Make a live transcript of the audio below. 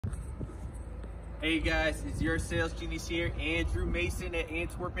Hey guys, it's your sales genius here, Andrew Mason at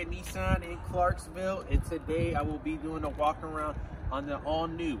Antwerpen Nissan in Clarksville, and today I will be doing a walk around on the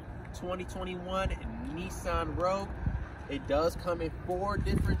all-new 2021 Nissan Rogue. It does come in 4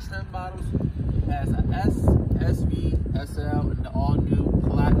 different trim models. It has a S, SV, SL, and the all-new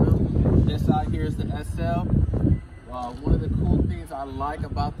Platinum. This side here is the SL. One of the cool things I like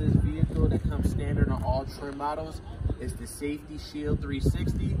about this vehicle that comes standard on all trim models is the Safety Shield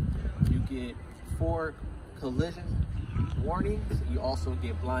 360. You get 4 collision warnings. You also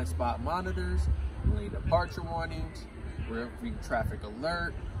get blind spot monitors, lane departure warnings, rear view traffic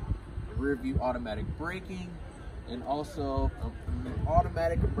alert, rear view automatic braking, and also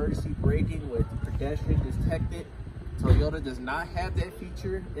automatic emergency braking with pedestrian detected. Toyota does not have that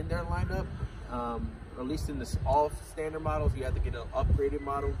feature in their lineup. Or at least in the all standard models, you have to get an upgraded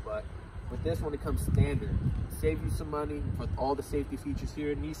model, but with this one, it comes standard. Save you some money for all the safety features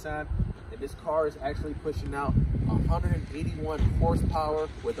here in Nissan. And this car is actually pushing out 181 horsepower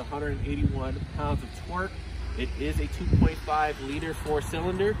with 181 pounds of torque. It is a 2.5 liter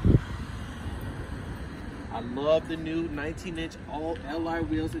 4-cylinder. I love the new 19-inch all LI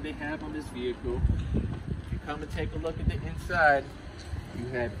wheels that they have on this vehicle. If you come and take a look at the inside, you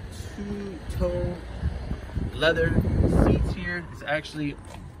have 2-tone leather seats here. It's actually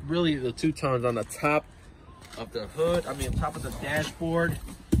really the 2-tones on the top of the hood, top of the dashboard,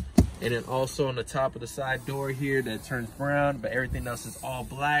 and then also on the top of the side door here that turns brown, but everything else is all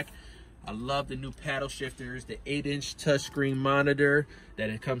black. I love the new paddle shifters, the 8-inch touchscreen monitor that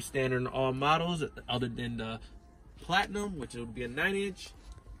it comes standard in all models other than the Platinum, which would be a 9-inch.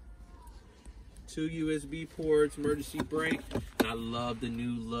 2 USB ports, emergency brake, and I love the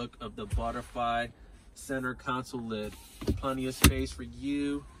new look of the butterfly center console lid. Plenty of space for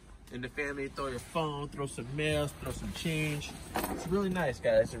you and the family to throw your phone, throw some mail, throw some change. It's really nice,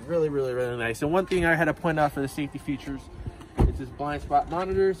 guys. It's really nice. And one thing I had to point out for the safety features is this blind spot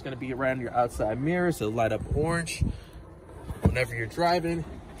monitor. It's going to be around your outside mirrors. It'll light up orange whenever you're driving.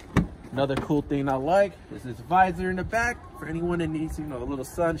 Another cool thing I like is this visor in the back for anyone that needs, a little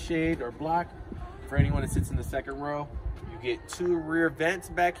sunshade or block. For anyone that sits in the second row, you get 2 rear vents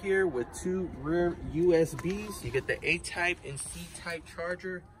back here with 2 rear USBs. You get the A-type and C-type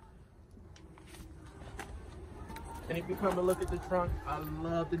charger. And if you come and look at the trunk, I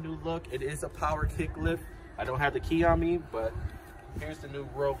love the new look. It is a power kick lift. I don't have the key on me, but here's the new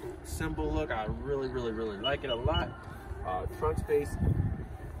Rogue symbol look. I really like it a lot. Trunk space,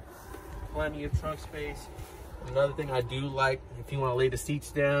 plenty of trunk space. Another thing I do like, if you want to lay the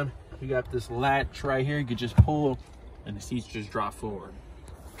seats down, you got this latch right here. You can just pull and the seats just drop forward.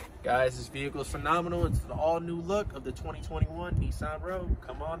 Guys, this vehicle is phenomenal. It's the all new look of the 2021 Nissan Rogue.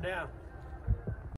 Come on down.